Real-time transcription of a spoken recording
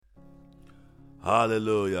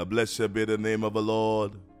Hallelujah. Blessed be the name of the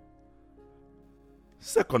Lord.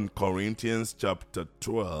 2 Corinthians chapter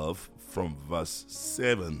 12 from verse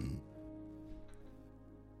 7.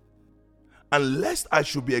 And lest I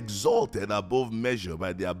should be exalted above measure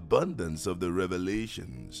by the abundance of the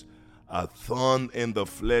revelations, a thorn in the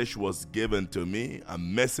flesh was given to me, a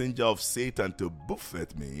messenger of Satan to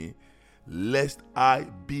buffet me, lest I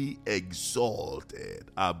be exalted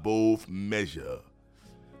above measure.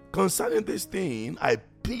 Concerning this thing, I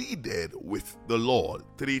pleaded with the Lord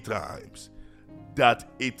 3 times,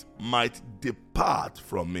 that it might depart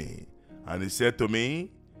from me. And he said to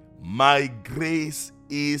me, my grace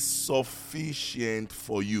is sufficient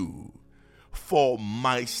for you, for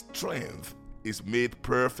my strength is made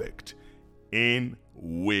perfect in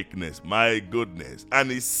weakness. My goodness.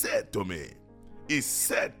 And he said to me,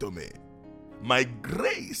 my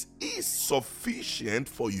grace is sufficient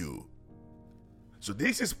for you. So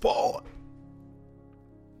this is Paul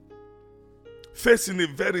facing a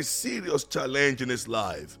very serious challenge in his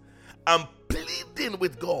life and pleading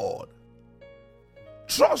with God,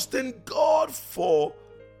 trusting God for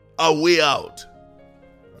a way out.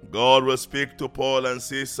 God will speak to Paul and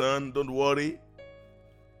say, son, don't worry.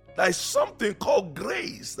 There is something called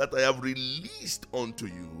grace that I have released unto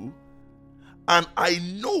you. And I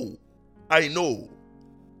know,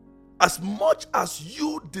 as much as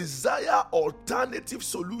you desire alternative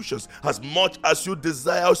solutions, as much as you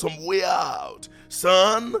desire some way out,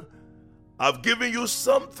 son, I've given you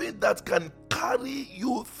something that can carry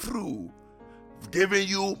you through. I've given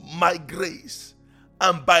you my grace.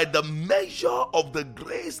 And by the measure of the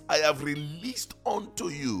grace I have released unto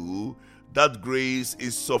you, that grace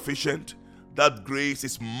is sufficient. That grace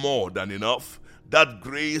is more than enough. That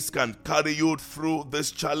grace can carry you through this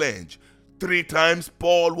challenge. 3 times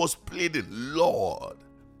Paul was pleading, Lord,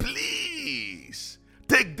 please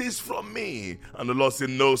take this from me. And the Lord said,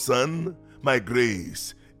 no, son, my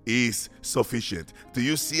grace is sufficient. Do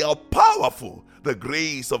you see how powerful the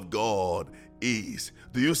grace of God is?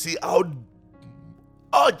 Do you see how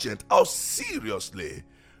urgent, how seriously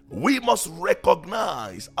we must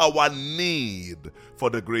recognize our need for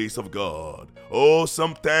the grace of God? Oh,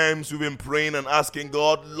 sometimes we've been praying and asking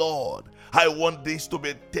God, Lord, I want this to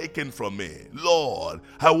be taken from me. Lord,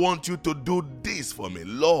 I want you to do this for me,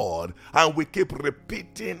 Lord. And we keep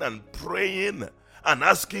repeating and praying and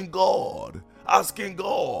asking God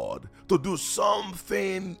to do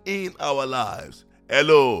something in our lives.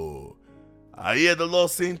 Hello, I hear the Lord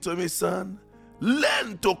saying to me, son,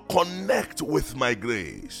 learn to connect with my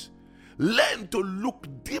grace. Learn to look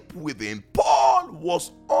deep within. Paul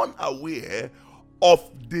was unaware of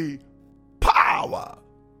the power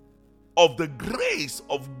of the grace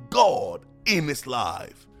of God in his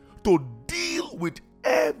life to deal with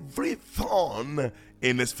every thorn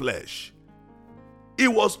in his flesh. He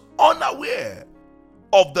was unaware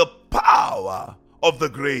of the power of the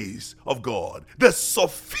grace of God, the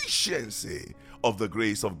sufficiency of the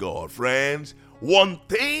grace of God. Friends, one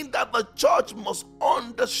thing that the church must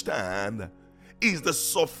understand is the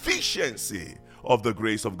sufficiency of the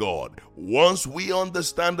grace of God. Once we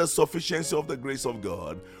understand the sufficiency of the grace of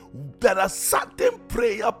God, there are certain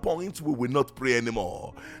prayer points we will not pray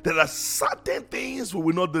anymore. There are certain things we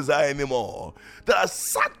will not desire anymore. There are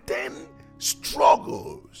certain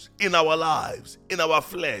struggles in our lives, in our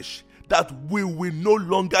flesh, that we will no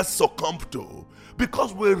longer succumb to,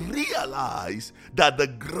 because we realize that the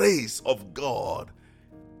grace of God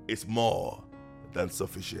is more than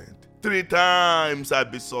sufficient. 3 times I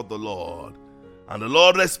besought the Lord, and the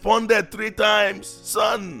Lord responded 3 times,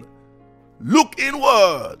 son, look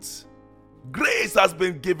inwards. Grace has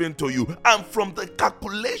been given to you. And from the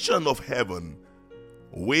calculation of heaven,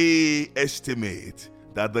 we estimate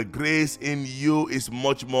that the grace in you is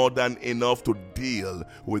much more than enough to deal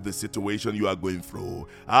with the situation you are going through.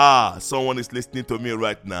 Someone is listening to me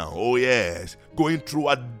right now. Oh yes, going through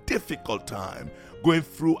a difficult time, going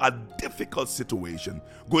through a difficult situation,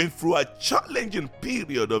 going through a challenging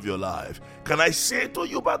period of your life. Can I say to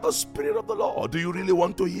you by the Spirit of the Lord, do you really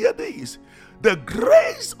want to hear this? The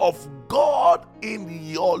grace of God in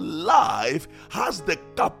your life has the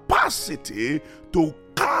capacity to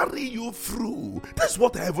carry you through. That's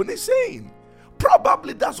what heaven is saying.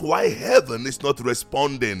 Probably that's why heaven is not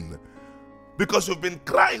responding, because you've been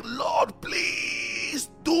crying, Lord,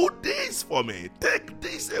 please do this for me, take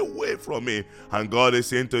this away from me, and God is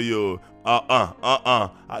saying to you,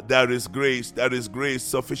 there is grace,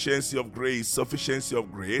 sufficiency of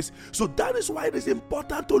grace. So that is why it is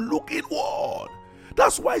important to look inward.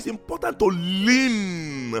 That's why it's important to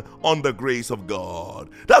lean on the grace of God.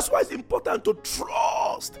 That's why it's important to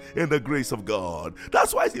trust in the grace of God.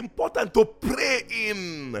 That's why it's important to pray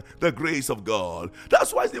in the grace of God.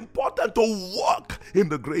 That's why it's important to walk in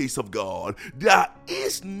the grace of God. There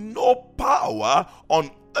is no power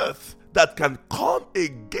on earth that can come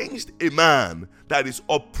against a man that is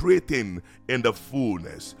operating in the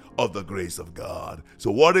fullness of the grace of God.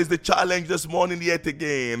 So what is the challenge this morning yet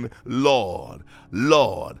again? Lord,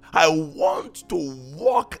 I want to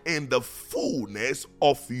walk in the fullness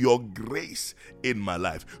of your grace in my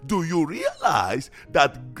life. Do you realize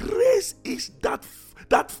that grace is that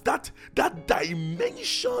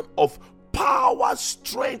dimension of power,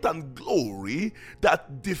 strength, and glory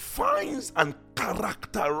that defines and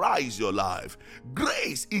characterize your life?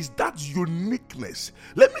 Grace is that uniqueness.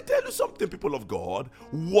 Let me tell you something, people of God.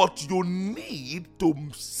 What you need to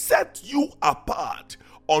set you apart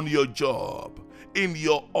on your job, in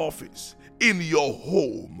your office, in your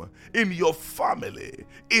home, in your family,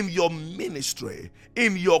 in your ministry,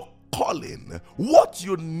 in your calling, what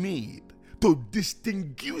you need to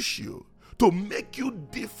distinguish you, to make you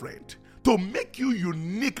different, to make you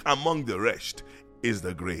unique among the rest, is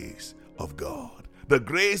the grace of God. The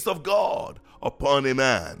grace of God upon a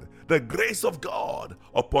man, the grace of God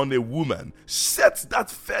upon a woman sets that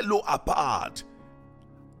fellow apart,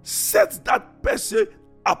 sets that person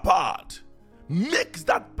apart, makes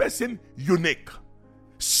that person unique,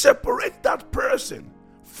 separates that person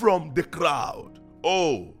from the crowd.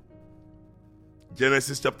 Oh,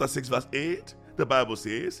 Genesis chapter 6 verse 8, the Bible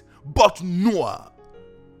says, but Noah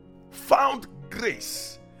found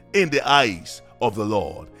grace in the eyes of the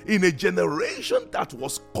Lord, in a generation that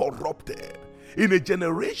was corrupted, in a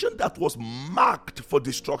generation that was marked for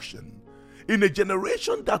destruction, in a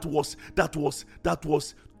generation that was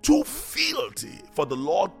too filthy for the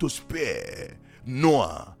Lord to spare.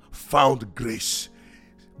 Noah found grace.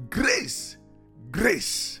 Grace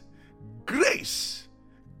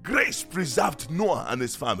preserved Noah and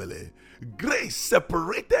his family. Grace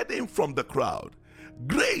separated him from the crowd.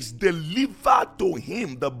 Grace delivered to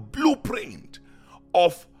him the blueprint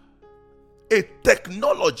of a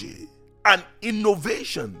technology and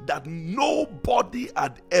innovation that nobody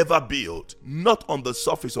had ever built, not on the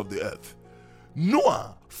surface of the earth.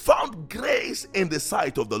 Noah found grace in the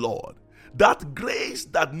sight of the Lord. That grace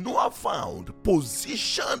that Noah found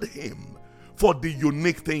positioned him for the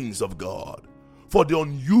unique things of God, for the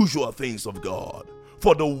unusual things of God,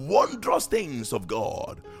 for the wondrous things of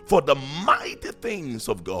God, for the mighty things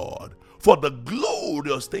of God, for the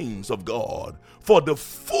glorious things of God, for the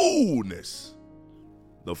fullness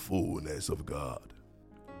of God.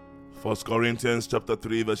 1 Corinthians chapter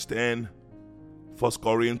 3 verse 10. 1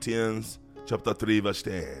 Corinthians chapter 3 verse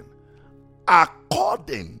 10.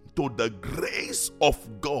 According to the grace of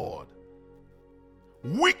God,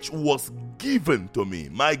 which was given to me,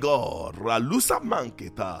 my God, Ralusa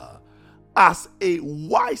Manketa, as a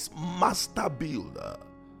wise master builder,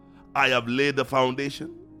 I have laid the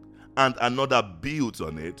foundation, and another builds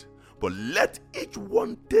on it. But let each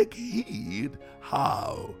one take heed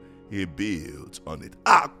how he builds on it,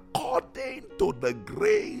 according to the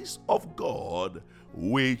grace of God,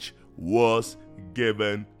 which was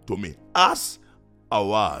given to me as a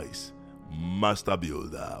wise master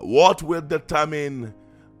builder. What will determine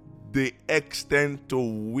the extent to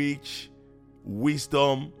which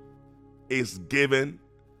wisdom is given?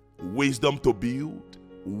 Wisdom to build,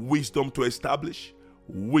 wisdom to establish,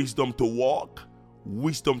 wisdom to walk,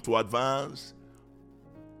 wisdom to advance,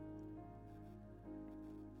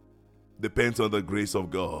 depends on the grace of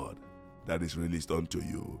God that is released unto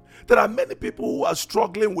you. There are many people who are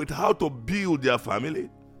struggling with how to build their families,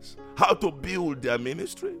 how to build their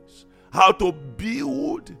ministries, how to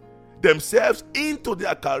build themselves into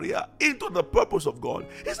their career, into the purpose of God.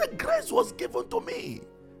 He said, grace was given to me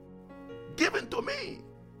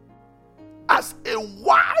as a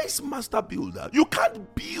wise master builder. You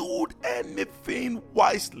can't build anything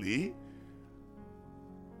wisely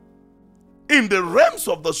in the realms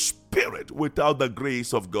of the spirit without the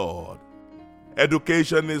grace of God.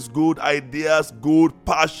 Education is good, ideas good,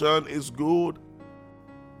 passion is good,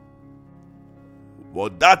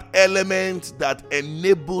 but that element that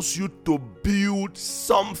enables you to build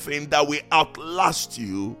something that will outlast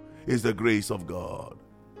you is the grace of God.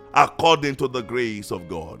 According to the grace of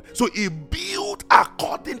God. So he built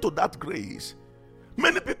according to that grace.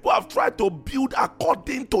 Many people have tried to build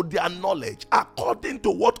according to their knowledge, according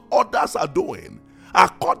to what others are doing,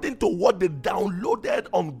 according to what they downloaded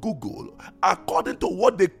on Google, according to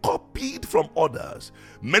what they copied from others.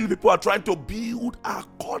 Many people are trying to build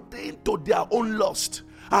according to their own lust,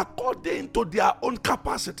 according to their own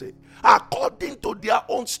capacity, according to their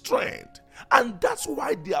own strength. And that's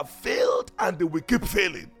why they have failed and they will keep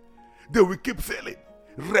failing. They will keep failing.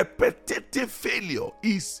 Repetitive failure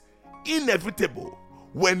is inevitable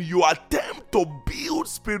when you attempt to build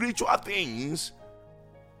spiritual things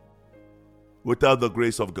without the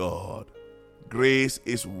grace of God. Grace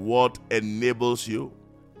is what enables you,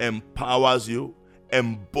 empowers you,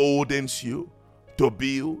 emboldens you to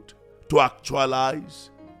build, to actualize,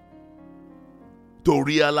 to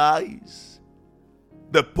realize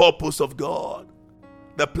the purpose of God,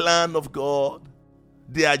 the plan of God,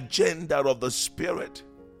 the agenda of the Spirit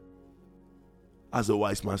as a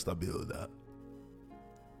wise master builder.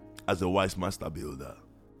 As a wise master builder.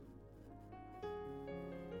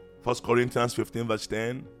 1 Corinthians 15 verse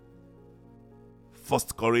 10. 1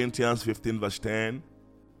 Corinthians 15 verse 10.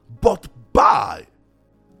 But by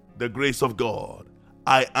the grace of God,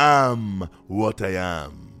 I am what I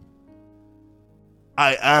am.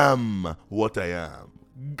 I am what I am.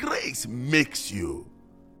 Grace makes you,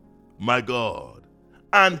 my God.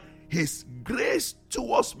 And his grace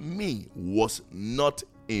towards me was not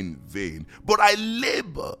in vain, but I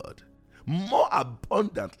labored more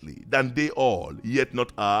abundantly than they all, yet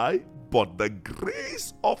not I, but the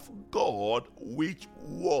grace of God which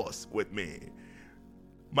was with me.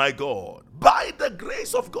 My God, by the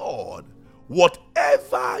grace of God,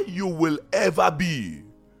 whatever you will ever be,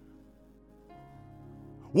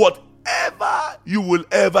 whatever you will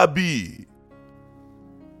ever be,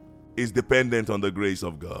 is dependent on the grace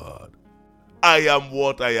of God. I am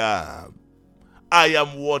what I am. I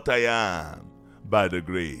am what I am by the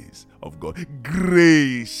grace of God.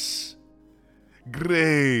 Grace.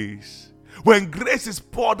 Grace. When grace is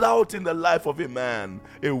poured out in the life of a man,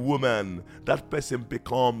 a woman, that person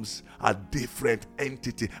becomes a different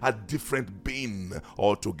entity, a different being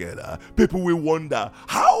altogether. People will wonder,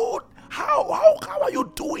 how are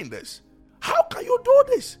you doing this? How can you do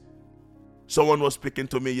this? Someone was speaking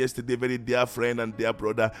to me yesterday, very dear friend and dear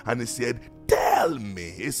brother, and he said, tell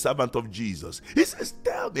me, a servant of Jesus. He says,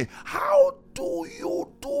 tell me, how do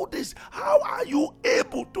you do this? How are you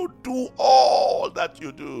able to do all that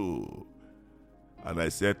you do? And I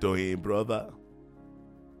said to him, brother,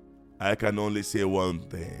 I can only say one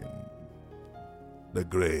thing. The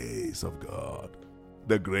grace of God.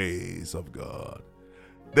 The grace of God.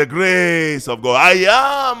 The grace of God. I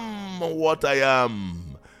am what I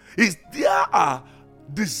am. Is there a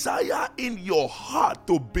desire in your heart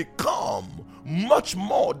to become much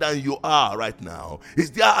more than you are right now?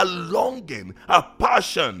 Is there a longing, a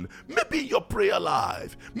passion, maybe in your prayer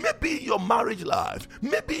life, maybe in your marriage life,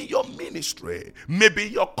 maybe in your ministry, maybe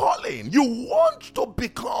your calling? You want to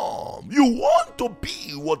become, you want to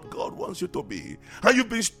be what God wants you to be, and you've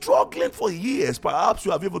been struggling for years. Perhaps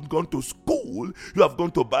you have even gone to school, you have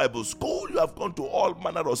gone to Bible school, you have gone to all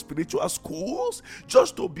manner of spiritual schools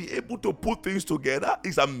just to be able to put things together.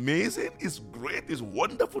 It's amazing, it's great, it's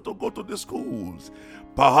wonderful to go to the schools.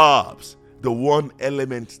 Perhaps the one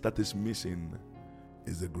element that is missing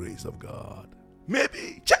is the grace of God.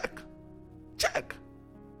 Maybe check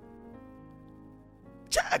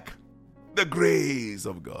the grace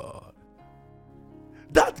of God.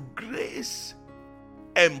 That grace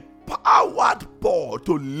empowered Paul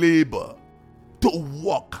to labor, to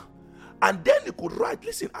work. And then he could write,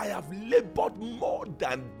 listen, I have labored more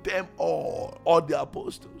than them all the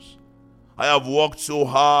apostles. I have worked so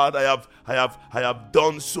hard. I have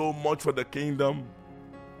done so much for the kingdom.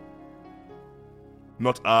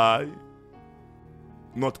 Not I.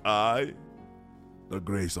 The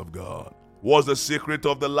grace of God. What's the secret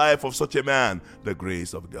of the life of such a man? The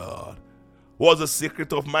grace of God. What's the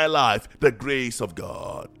secret of my life? The grace of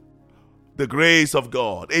God. The grace of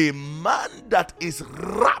God. A man that is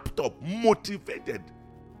wrapped up, motivated,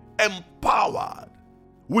 empowered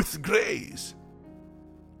with grace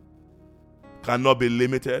cannot be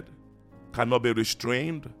limited, cannot be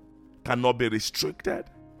restrained, cannot be restricted,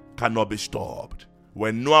 cannot be stopped.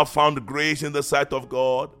 When Noah found grace in the sight of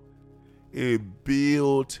God, he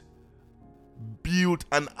built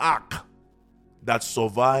an ark that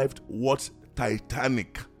survived what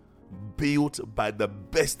Titanic, built by the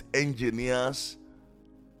best engineers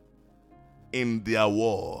in their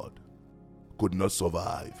world, could not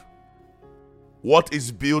survive. What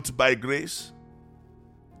is built by grace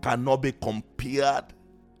cannot be compared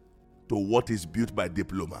to what is built by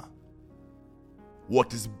diploma.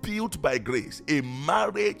 What is built by grace, a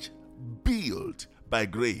marriage built by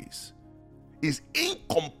grace, is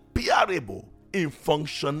incomparable in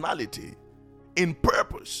functionality, in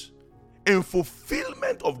purpose, in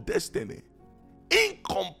fulfillment of destiny,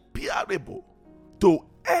 incomparable to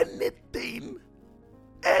anything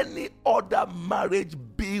any other marriage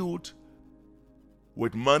built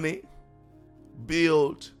with money,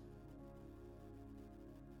 built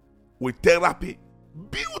with therapy,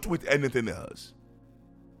 built with anything else.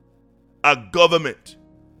 A government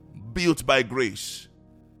built by grace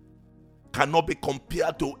cannot be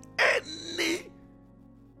compared to any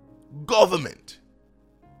government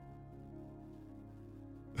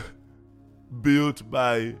built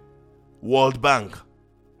by World Bank.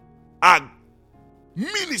 A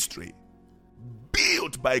ministry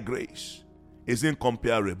built by grace is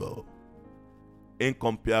incomparable.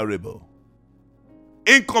 Incomparable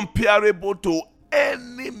to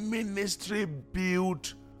any ministry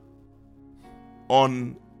built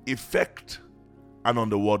on effect and on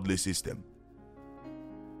the worldly system.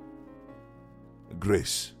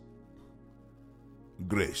 Grace.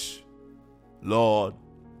 Lord,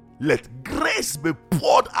 let grace be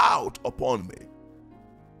poured out upon me.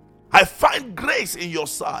 I find grace in your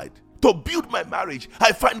sight to build my marriage.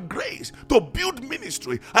 I find grace to build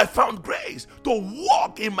ministry. I found grace to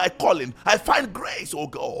walk in my calling. I find grace, oh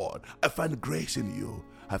God. I find grace in you.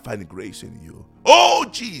 I find grace in you. Oh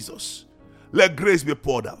Jesus, let grace be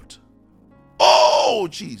poured out. Oh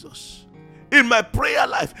Jesus, in my prayer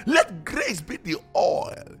life, let grace be the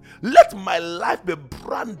oil. Let my life be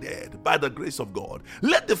branded by the grace of God.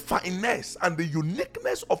 Let the finesse and the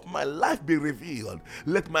uniqueness of my life be revealed.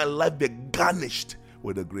 Let my life be garnished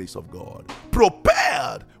with the grace of God,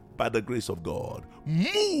 prepared by the grace of God,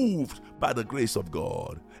 moved by the grace of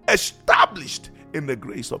God, established in the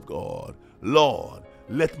grace of God. Lord,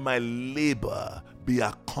 let my labor be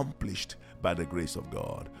accomplished by the grace of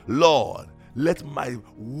God. Lord, let my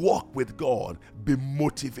walk with God be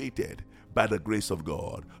motivated by the grace of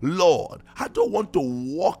God. Lord, I don't want to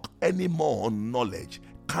walk anymore on knowledge,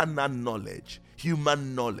 carnal knowledge,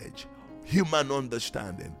 human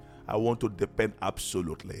understanding. I want to depend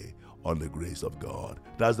absolutely on the grace of God.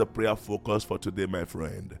 That's the prayer focus for today, my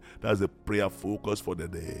friend. That's the prayer focus for the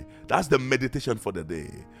day. That's the meditation for the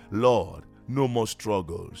day. Lord, no more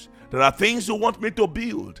struggles. There are things you want me to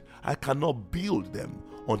build. I cannot build them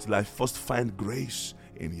until I first find grace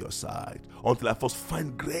in your sight. Until I first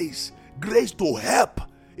find grace to help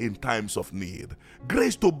in times of need,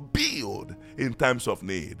 grace to build in times of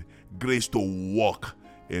need, grace to walk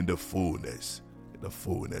in the fullness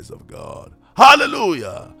of God.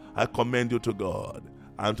 Hallelujah! I commend you to God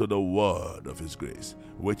and to the word of his grace,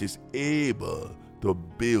 which is able to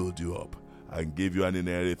build you up and give you an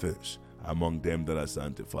inheritance among them that are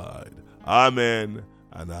sanctified. Amen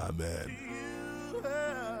and amen. You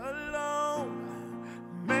alone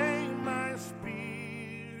make my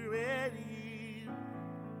spirit yield.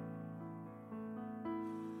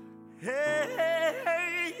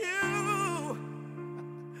 Hey,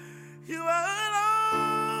 you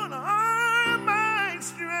alone are my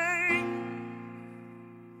strength.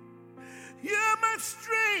 You're my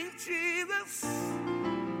strength, Jesus.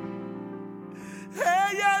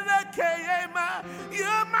 Hey,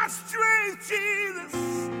 you're my strength, Jesus.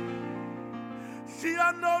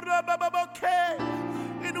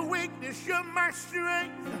 In weakness, you're my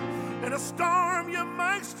strength. In a storm, you're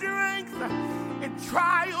my strength. In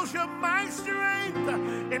trials, you're my strength.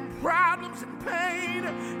 In problems and pain,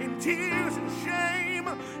 in tears and shame,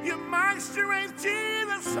 you're my strength,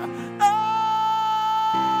 Jesus. Oh,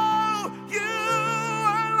 you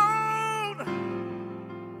alone.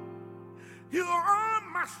 You are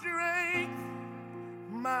my strength,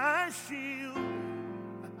 my shield.